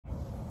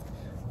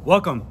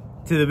Welcome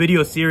to the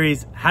video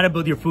series, How to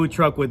Build Your Food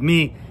Truck with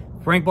me,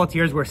 Frank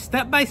Baltiers, where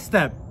step by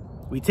step,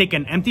 we take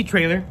an empty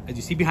trailer, as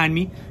you see behind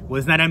me. Well,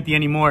 it's not empty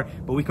anymore,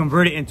 but we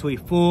convert it into a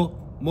full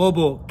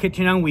mobile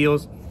kitchen on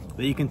wheels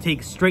that you can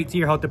take straight to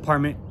your health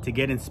department to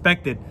get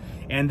inspected.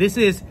 And this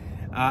is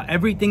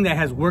everything that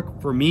has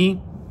worked for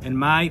me and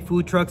my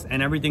food trucks,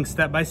 and everything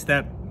step by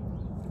step.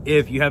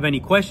 If you have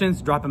any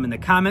questions, drop them in the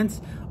comments.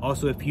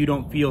 Also, if you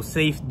don't feel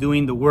safe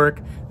doing the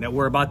work that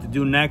we're about to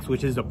do next,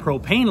 which is the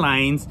propane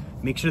lines,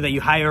 make sure that you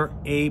hire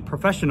a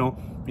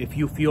professional if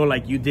you feel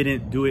like you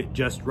didn't do it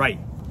just right.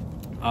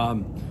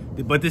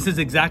 But this is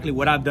exactly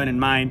what I've done in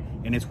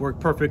mine, and it's worked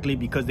perfectly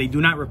because they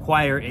do not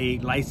require a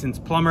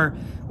licensed plumber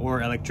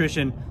or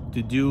electrician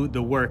to do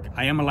the work.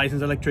 I am a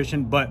licensed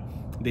electrician, but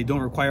they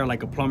don't require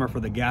like a plumber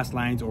for the gas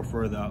lines or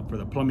for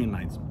the plumbing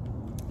lines.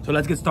 So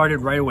let's get started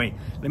right away.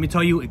 Let me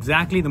tell you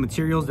exactly the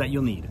materials that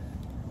you'll need.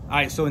 All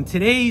right, so in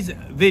today's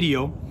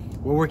video,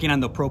 we're working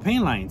on the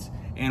propane lines.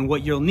 And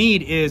what you'll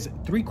need is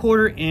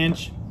 3/4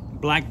 inch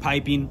black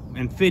piping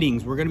and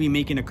fittings. We're gonna be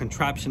making a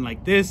contraption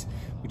like this,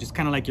 which is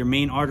kind of like your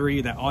main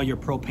artery that all your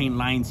propane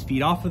lines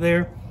feed off of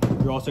there.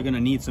 You're also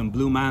gonna need some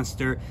Blue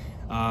Monster.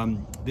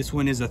 This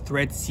one is a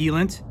thread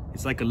sealant.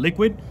 It's like a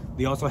liquid.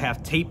 They also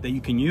have tape that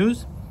you can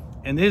use.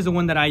 And this is the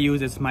one that I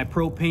use. It's my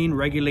Propane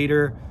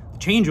Regulator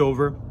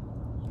changeover.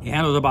 It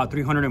handles about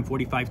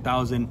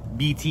 345,000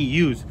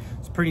 BTUs.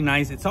 It's pretty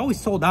nice. It's always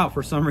sold out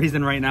for some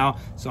reason right now.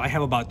 So I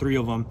have about 3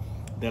 of them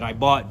that I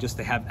bought just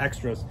to have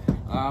extras.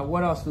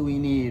 What else do we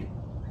need?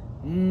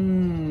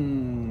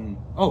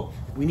 Oh,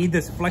 we need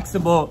this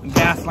flexible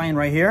gas line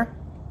right here.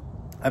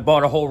 I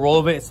bought a whole roll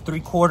of it. It's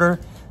 3/4.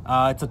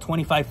 It's a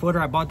 25 footer.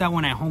 I bought that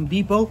one at Home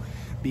Depot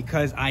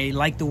because I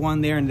like the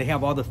one there and they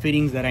have all the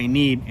fittings that I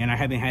need, and I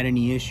haven't had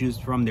any issues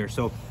from there.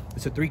 So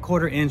it's a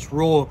 3/4 inch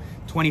roll,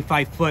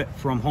 25 foot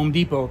from Home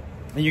Depot.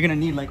 And you're gonna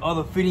need like all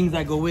the fittings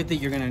that go with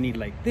it. You're gonna need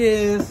like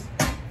this.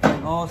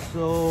 And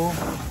also,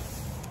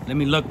 let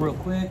me look real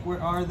quick.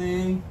 Where are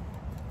they?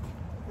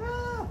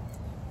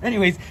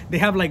 Anyways, they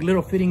have like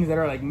little fittings that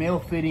are like male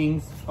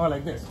fittings, or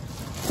like this.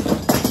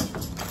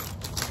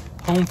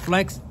 Home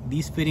Flex,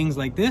 these fittings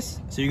like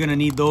this. So you're gonna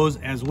need those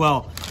as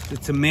well.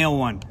 It's a male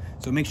one.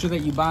 So make sure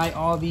that you buy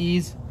all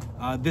these.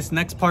 This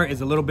next part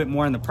is a little bit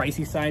more on the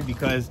pricey side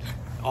because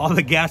all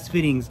the gas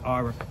fittings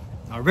are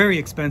very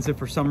expensive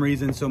for some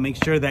reason. So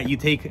make sure that you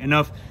take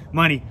enough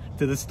money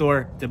to the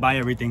store to buy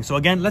everything. So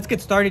again, let's get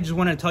started. Just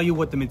want to tell you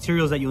what the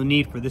materials that you'll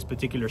need for this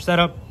particular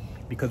setup,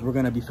 because we're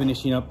going to be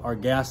finishing up our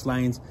gas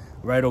lines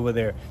right over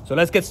there. So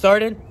let's get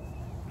started.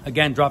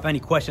 Again, drop any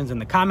questions in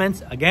the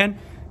comments. Again,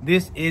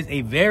 this is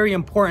a very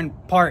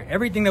important part.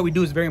 Everything that we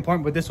do is very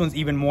important, but this one's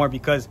even more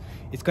because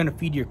it's going to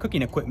feed your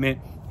cooking equipment,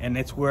 and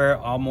it's where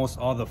almost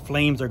all the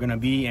flames are going to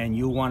be, and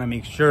you want to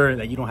make sure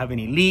that you don't have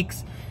any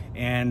leaks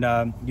and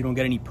you don't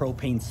get any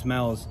propane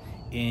smells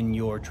in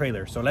your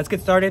trailer. So let's get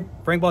started.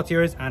 Frank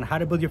Baltiers on how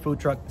to build your food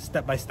truck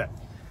step by step.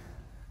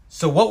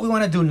 So what we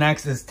want to do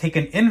next is take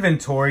an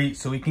inventory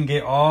so we can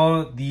get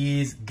all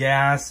these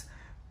gas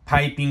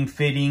piping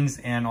fittings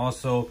and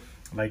also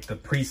like the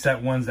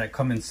preset ones that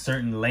come in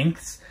certain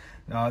lengths.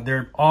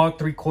 They're all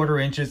 3/4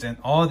 inches, and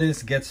all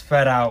this gets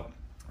fed out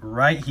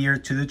right here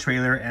to the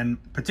trailer. And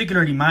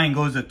particularly mine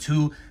goes to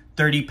 2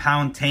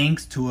 30-pound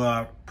tanks to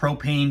a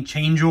propane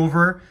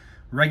changeover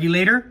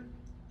regulator,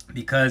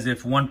 because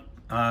if one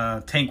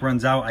tank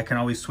runs out, I can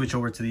always switch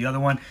over to the other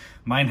one.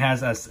 Mine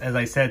has, as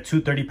I said,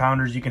 2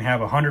 30-pounders. You can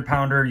have a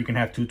 100-pounder, you can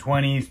have 2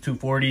 20s, 2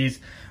 40s,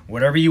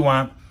 whatever you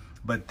want.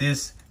 But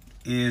this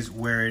is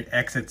where it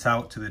exits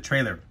out to the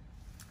trailer.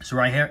 So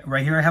right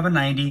here I have a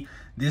 90.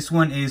 This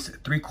one is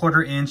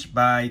 3/4 inch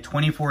by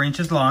 24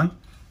 inches long.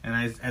 And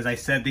as I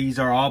said, these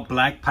are all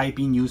black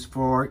piping used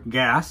for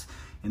gas.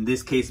 In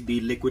this case,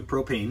 be liquid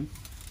propane.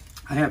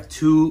 I have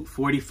 2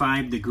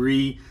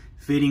 45-degree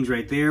fittings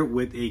right there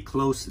with a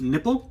close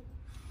nipple.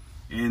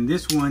 And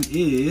this one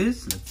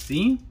is, let's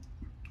see,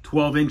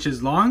 12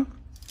 inches long.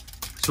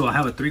 So I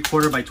have a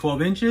 3/4 by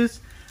 12 inches.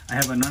 I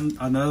have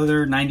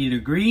another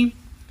 90-degree.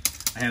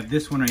 I have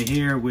this one right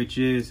here, which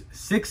is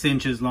 6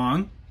 inches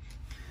long.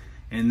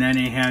 And then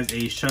it has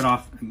a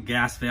shut-off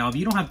gas valve.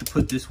 You don't have to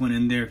put this one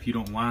in there if you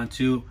don't want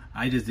to.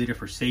 I just did it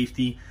for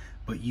safety,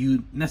 but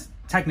you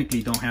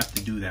technically don't have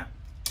to do that.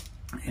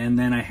 And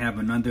then I have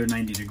another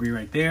 90-degree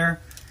right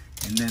there.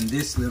 And then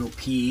this little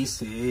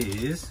piece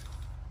is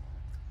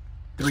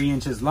 3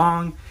 inches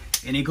long,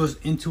 and it goes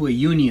into a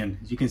union.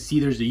 As you can see,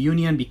 there's a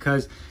union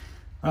because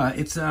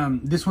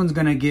this one's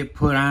gonna get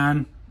put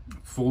on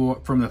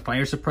from the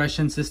fire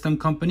suppression system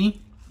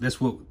company. That's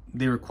what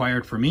they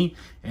required for me,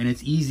 and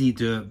it's easy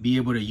to be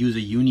able to use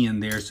a union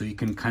there, so you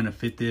can kind of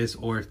fit this,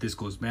 or if this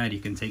goes bad, you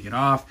can take it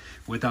off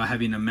without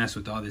having to mess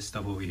with all this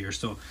stuff over here.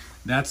 So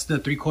that's the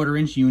 3/4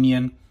 inch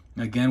union,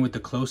 again with the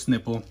close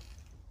nipple.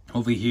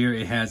 Over here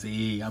it has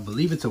I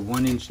believe it's a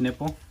 1 inch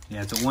nipple.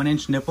 Yeah, it's a 1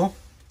 inch nipple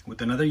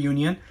with another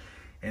union,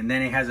 and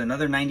then it has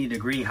another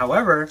 90-degree.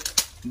 However,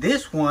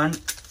 this one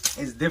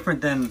is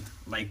different than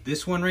like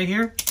this one right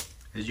here.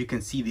 As you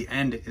can see, the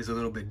end is a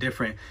little bit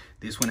different.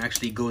 This one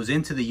actually goes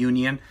into the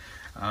union.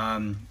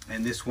 And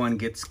this one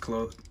gets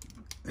close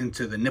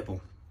into the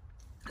nipple.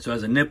 So it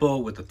has a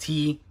nipple with a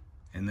T,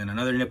 and then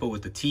another nipple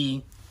with a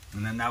T,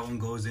 and then that one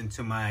goes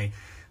into my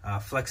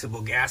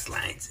flexible gas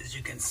lines, as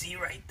you can see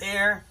right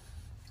there,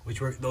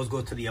 those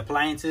go to the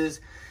appliances.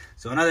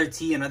 So another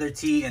T,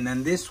 and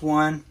then this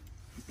one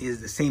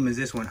is the same as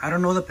this one. I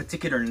don't know the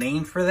particular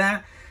name for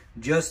that.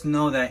 Just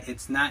know that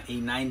it's not a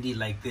 90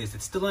 like this.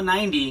 It's still a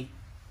 90,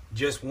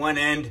 just one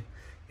end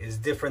is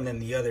different than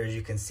the other, as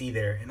you can see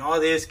there. And all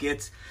this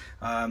gets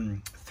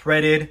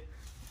threaded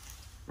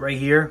right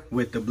here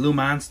with the Blue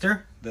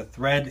Monster, the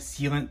thread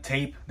sealant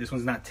tape. This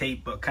one's not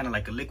tape, but kind of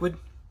like a liquid.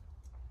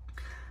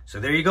 So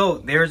there you go.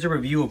 There's a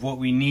review of what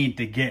we need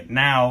to get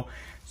now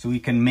so we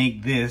can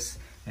make this.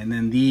 And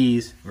then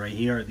these right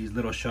here, these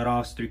little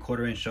shutoffs,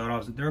 3/4 inch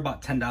shutoffs, they're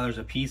about $10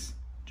 a piece,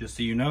 just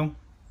so you know.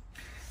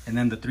 And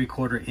then the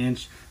 3/4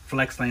 inch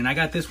flex line. I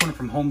got this one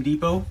from Home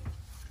Depot.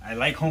 I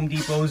like Home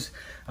Depot's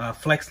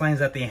flex lines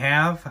that they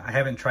have. I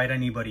haven't tried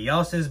anybody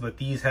else's, but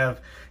these have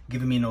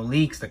given me no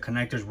leaks. The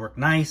connectors work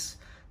nice,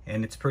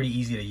 and it's pretty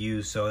easy to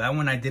use. So that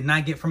one I did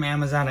not get from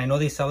Amazon. I know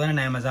they sell it on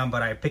Amazon,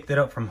 but I picked it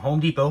up from Home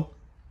Depot.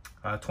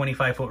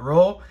 25-foot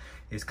roll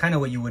is kind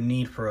of what you would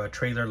need for a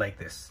trailer like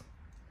this.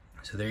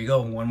 So there you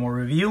go, one more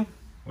review.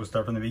 We'll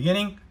start from the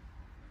beginning.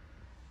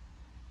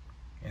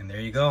 And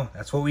there you go,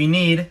 that's what we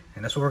need,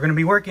 and that's what we're gonna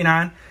be working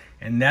on.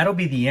 And that'll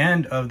be the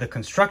end of the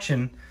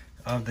construction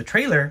of the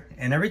trailer,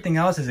 and everything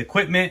else is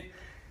equipment,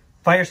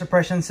 fire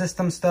suppression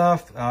system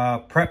stuff,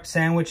 prep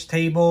sandwich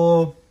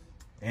table,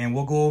 and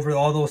we'll go over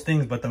all those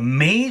things. But the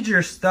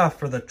major stuff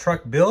for the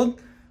truck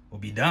build will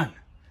be done.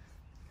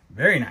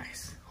 Very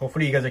nice.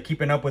 Hopefully you guys are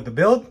keeping up with the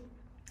build,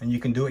 and you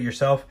can do it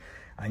yourself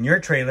on your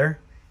trailer,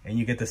 and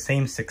you get the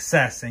same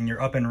success, and you're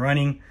up and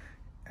running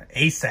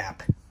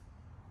ASAP.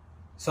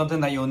 Something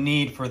that you'll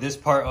need for this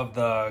part of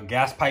the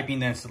gas piping,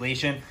 the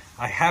installation.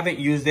 I haven't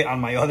used it on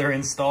my other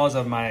installs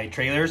of my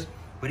trailers,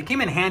 but it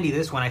came in handy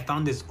this one. I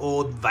found this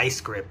old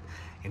vice grip,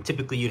 and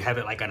typically you'd have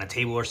it like on a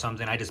table or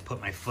something. I just put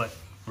my foot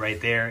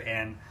right there,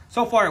 and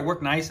so far it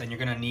worked nice. And you're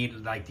gonna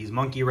need like these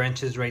monkey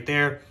wrenches right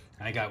there.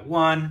 I got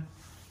one,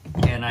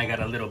 and I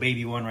got a little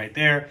baby one right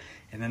there.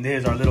 And then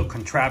there's our little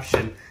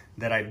contraption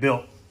that I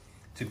built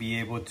to be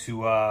able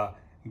to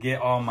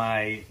get all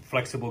my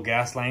flexible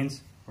gas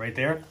lines right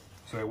there.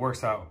 So it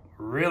works out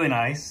really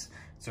nice.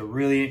 It's a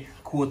really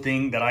cool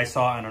thing that I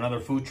saw on another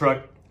food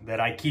truck that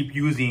I keep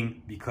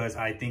using, because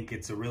I think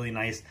it's a really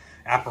nice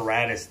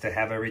apparatus to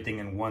have everything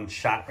in one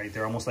shot right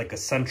there, almost like a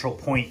central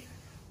point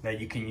that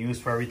you can use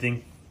for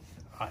everything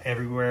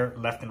everywhere,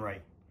 left and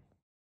right.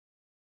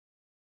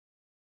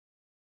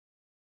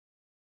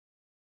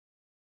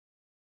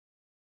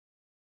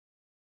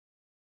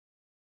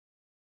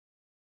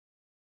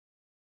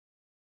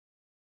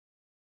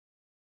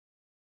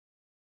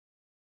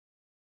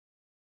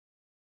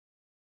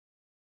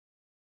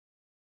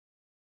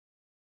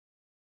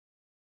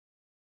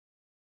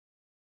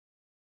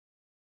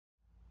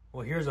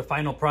 Well, here's a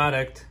final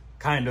product,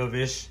 kind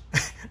of-ish,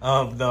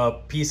 of the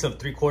piece of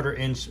 3/4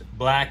 inch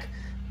black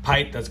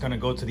pipe that's gonna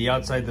go to the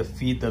outside to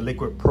feed the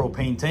liquid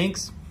propane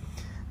tanks.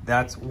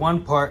 That's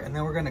one part, and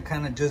then we're gonna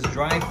kind of just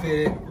dry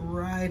fit it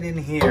right in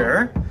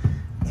here.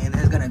 And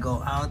it's gonna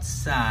go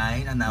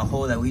outside on that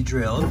hole that we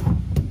drilled,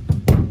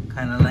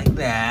 kind of like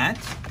that.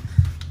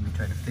 Let me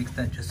try to fix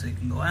that just so it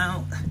can go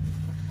out.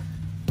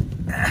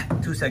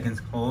 2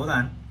 seconds, hold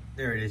on.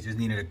 There it is, just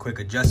needed a quick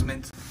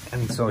adjustment.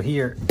 And so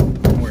here,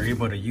 we're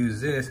able to use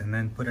this and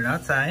then put it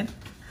outside.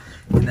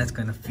 And that's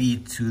gonna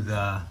feed to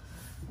the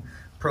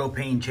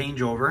propane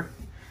changeover.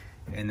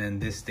 And then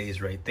this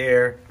stays right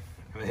there.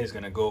 And it's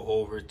gonna go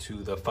over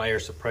to the fire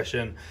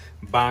suppression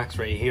box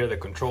right here, the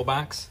control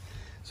box.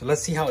 So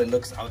let's see how it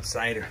looks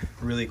outside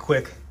really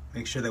quick.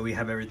 Make sure that we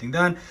have everything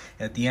done.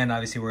 At the end,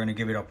 obviously, we're gonna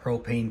give it a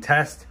propane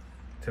test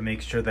to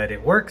make sure that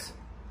it works.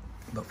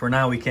 But for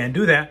now, we can't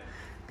do that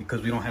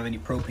because we don't have any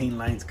propane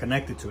lines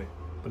connected to it.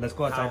 But let's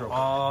go outside. How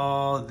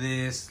all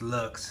this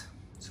looks.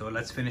 So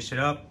let's finish it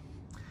up.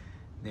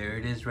 There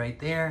it is right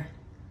there.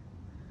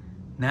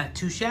 Not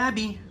too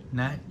shabby,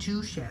 not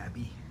too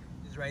shabby.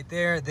 It's right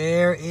there.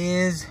 There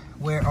is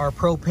where our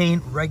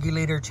propane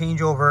regulator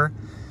changeover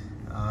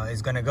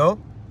is gonna go.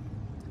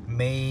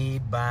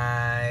 Made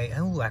by,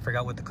 oh, I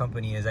forgot what the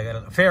company is. I got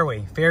a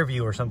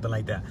Fairview or something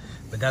like that.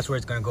 But that's where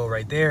it's gonna go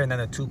right there. And then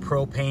the 2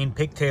 propane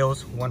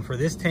pigtails, one for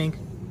this tank,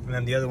 and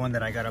then the other one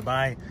that I gotta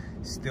buy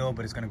still,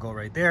 but it's gonna go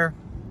right there.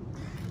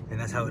 And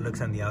that's how it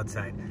looks on the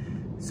outside.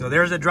 So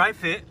there's a dry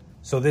fit.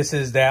 So this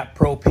is that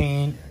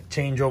propane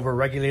changeover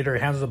regulator.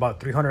 It handles about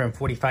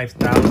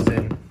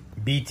 345,000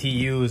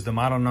 BTUs. The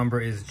model number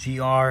is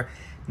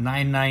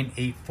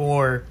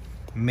GR9984,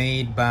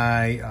 made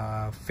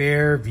by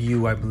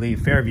Fairview, I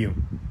believe. Fairview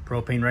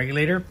propane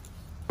regulator.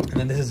 And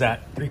then this is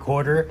that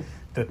 3/4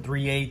 to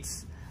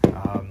 3/8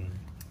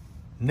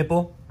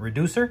 nipple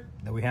reducer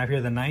that we have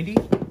here, the 90.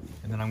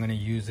 And then I'm gonna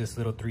use this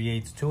little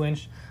 3/8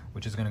 2-inch,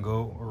 which is gonna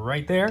go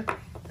right there.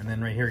 And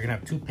then right here, you're gonna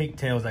have 2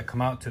 pigtails that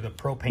come out to the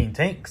propane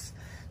tanks.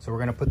 So we're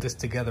gonna put this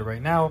together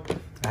right now.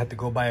 I had to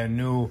go buy a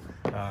new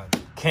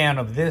can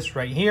of this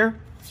right here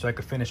so I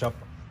could finish up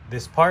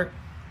this part.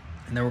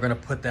 And then we're gonna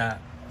put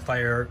that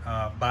fire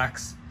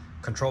box,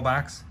 control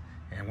box,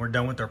 and we're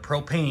done with our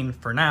propane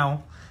for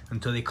now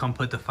until they come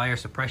put the fire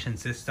suppression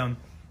system,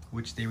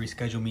 which they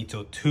reschedule me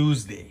till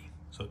Tuesday.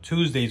 So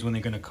Tuesday is when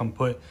they're gonna come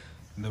put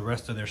the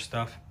rest of their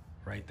stuff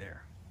right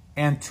there.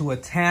 And to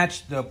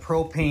attach the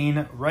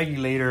propane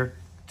regulator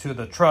to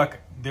the truck,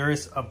 there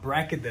is a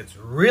bracket that's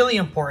really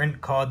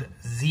important called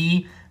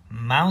Z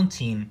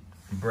mounting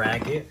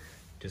bracket.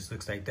 Just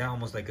looks like that,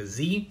 almost like a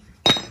Z.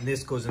 And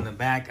this goes in the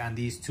back on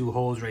these two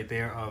holes right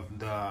there of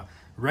the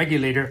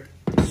regulator.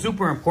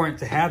 Super important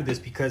to have this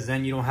because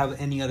then you don't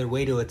have any other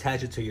way to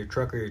attach it to your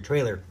truck or your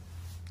trailer.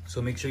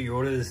 So make sure you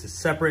order this is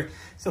separate.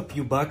 It's a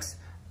few bucks,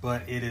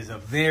 but it is a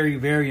very,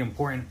 very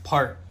important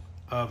part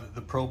of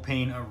the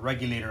propane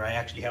regulator. I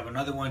actually have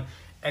another one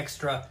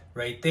extra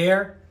right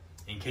there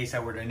in case I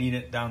were to need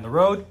it down the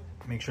road.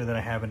 Make sure that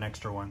I have an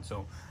extra one.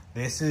 So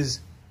this is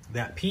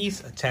that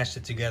piece, attached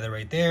it together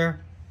right there.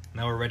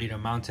 Now we're ready to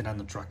mount it on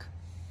the truck.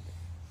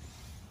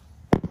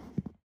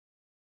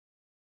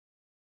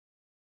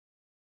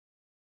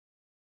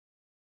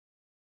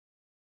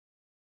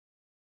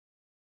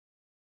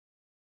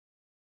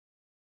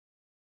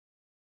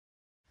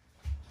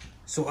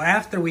 So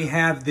after we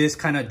have this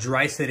kind of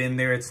dry sit in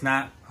there, it's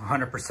not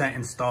 100%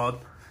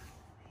 installed.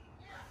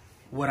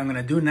 What I'm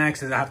gonna do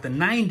next is I have to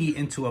 90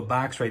 into a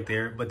box right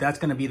there, but that's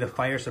gonna be the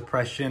fire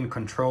suppression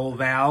control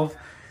valve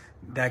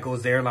that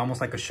goes there, almost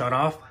like a shut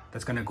off.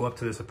 That's gonna go up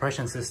to the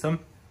suppression system.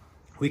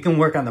 We can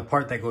work on the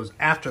part that goes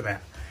after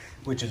that,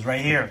 which is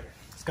right here.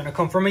 It's gonna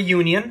come from a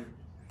union,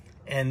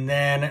 and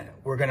then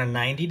we're gonna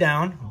 90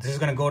 down. This is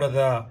gonna go to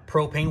the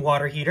propane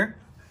water heater.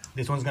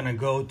 This one's gonna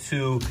go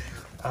to,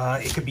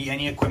 it could be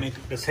any equipment.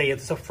 Let's say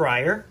it's a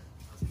fryer.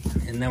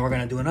 And then we're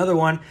gonna do another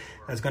one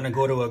that's gonna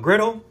go to a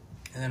griddle,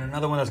 and then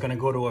another one that's gonna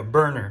go to a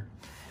burner.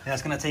 And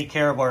that's gonna take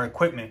care of our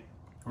equipment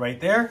right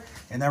there.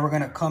 And then we're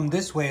gonna come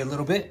this way a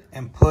little bit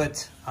and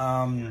put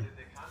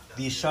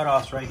these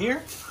shutoffs right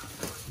here.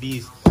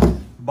 These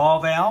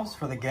ball valves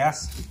for the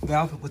gas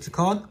valve, what's it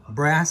called?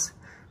 Brass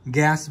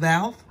gas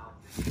valve.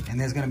 And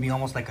there's gonna be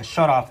almost like a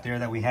shutoff there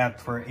that we have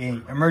for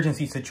an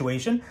emergency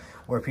situation,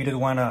 or if you didn't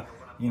wanna,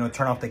 you know,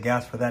 turn off the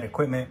gas for that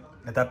equipment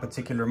at that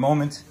particular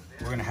moment.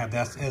 We're gonna have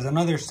that as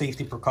another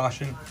safety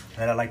precaution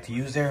that I like to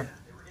use there.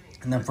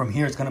 And then from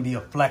here, it's gonna be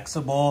a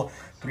flexible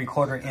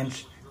 3/4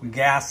 inch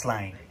gas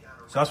line.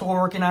 So that's what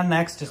we're working on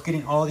next, just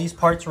getting all these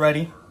parts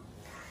ready.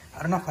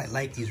 I don't know if I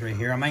like these right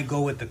here. I might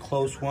go with the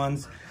close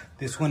ones.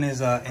 This one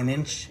is 1.5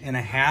 inches,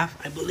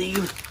 I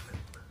believe.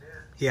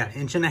 Yeah, 1.5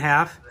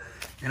 inches.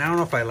 And I don't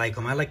know if I like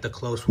them. I like the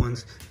close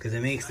ones because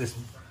it makes this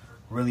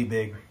really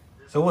big.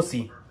 So we'll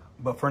see.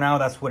 But for now,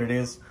 that's what it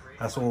is.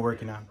 That's what we're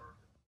working on.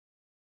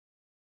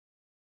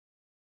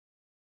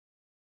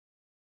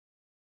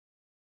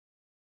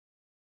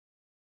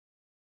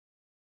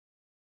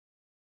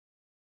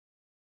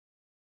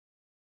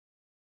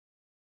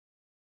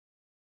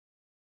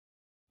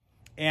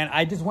 And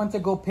I just went to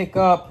go pick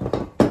up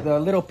the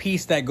little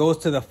piece that goes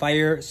to the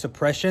fire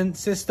suppression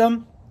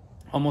system.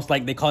 Almost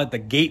like they call it the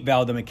gate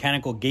valve, the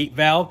mechanical gate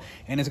valve.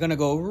 And it's gonna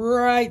go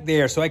right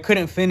there. So I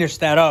couldn't finish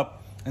that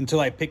up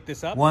until I picked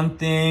this up. One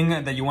thing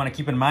that you wanna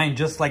keep in mind,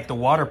 just like the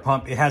water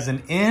pump, it has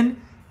an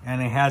in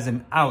and it has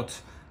an out.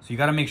 So you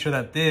gotta make sure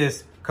that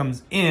this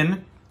comes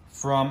in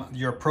from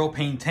your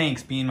propane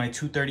tanks, being my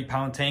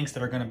 230-pound tanks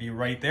that are gonna be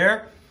right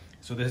there.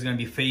 So this is gonna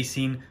be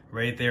facing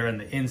right there on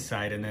the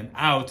inside, and then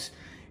out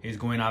is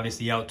going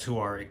obviously out to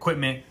our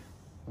equipment,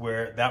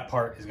 where that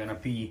part is gonna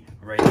be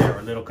right there,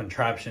 our little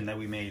contraption that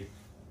we made.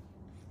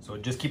 So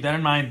just keep that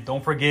in mind.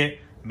 Don't forget,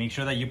 make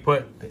sure that you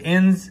put the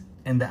ins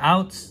and the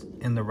outs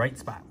in the right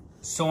spot.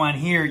 So on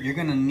here, you're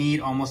gonna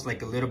need almost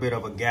like a little bit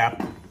of a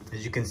gap.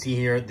 As you can see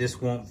here,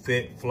 this won't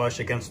fit flush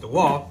against the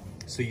wall,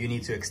 so you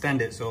need to extend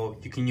it. So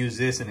you can use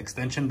this, an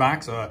extension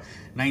box, a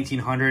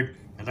 1900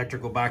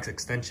 electrical box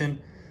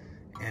extension,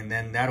 and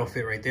then that'll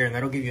fit right there, and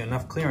that'll give you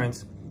enough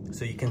clearance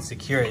so you can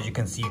secure it. As you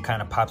can see, it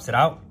kind of pops it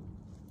out.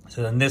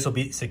 So then this will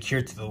be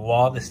secured to the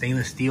wall, the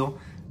stainless steel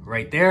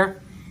right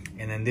there.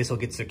 And then this will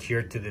get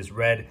secured to this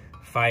red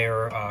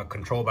fire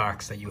control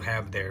box that you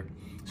have there.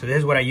 So this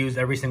is what I use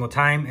every single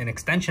time, an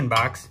extension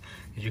box.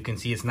 As you can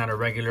see, it's not a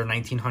regular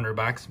 1900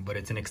 box, but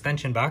it's an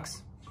extension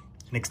box,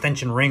 an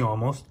extension ring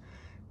almost,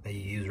 that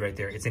you use right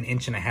there. It's 1.5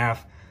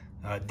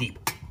 inches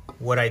deep.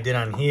 What I did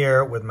on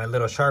here with my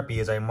little Sharpie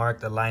is I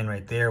marked a line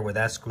right there where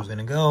that screw's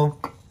gonna go,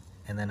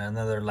 and then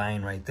another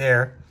line right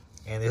there.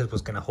 And this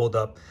was gonna hold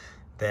up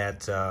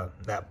that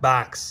that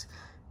box.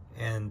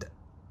 And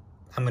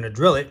I'm gonna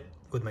drill it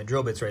with my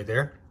drill bits right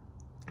there.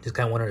 Just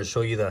kind of wanted to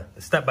show you the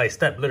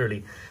step-by-step,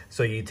 literally.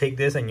 So you take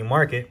this and you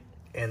mark it,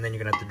 and then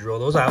you're gonna have to drill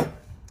those out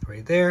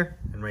right there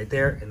and right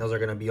there. And those are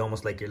gonna be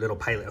almost like your little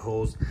pilot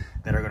holes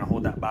that are gonna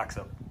hold that box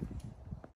up.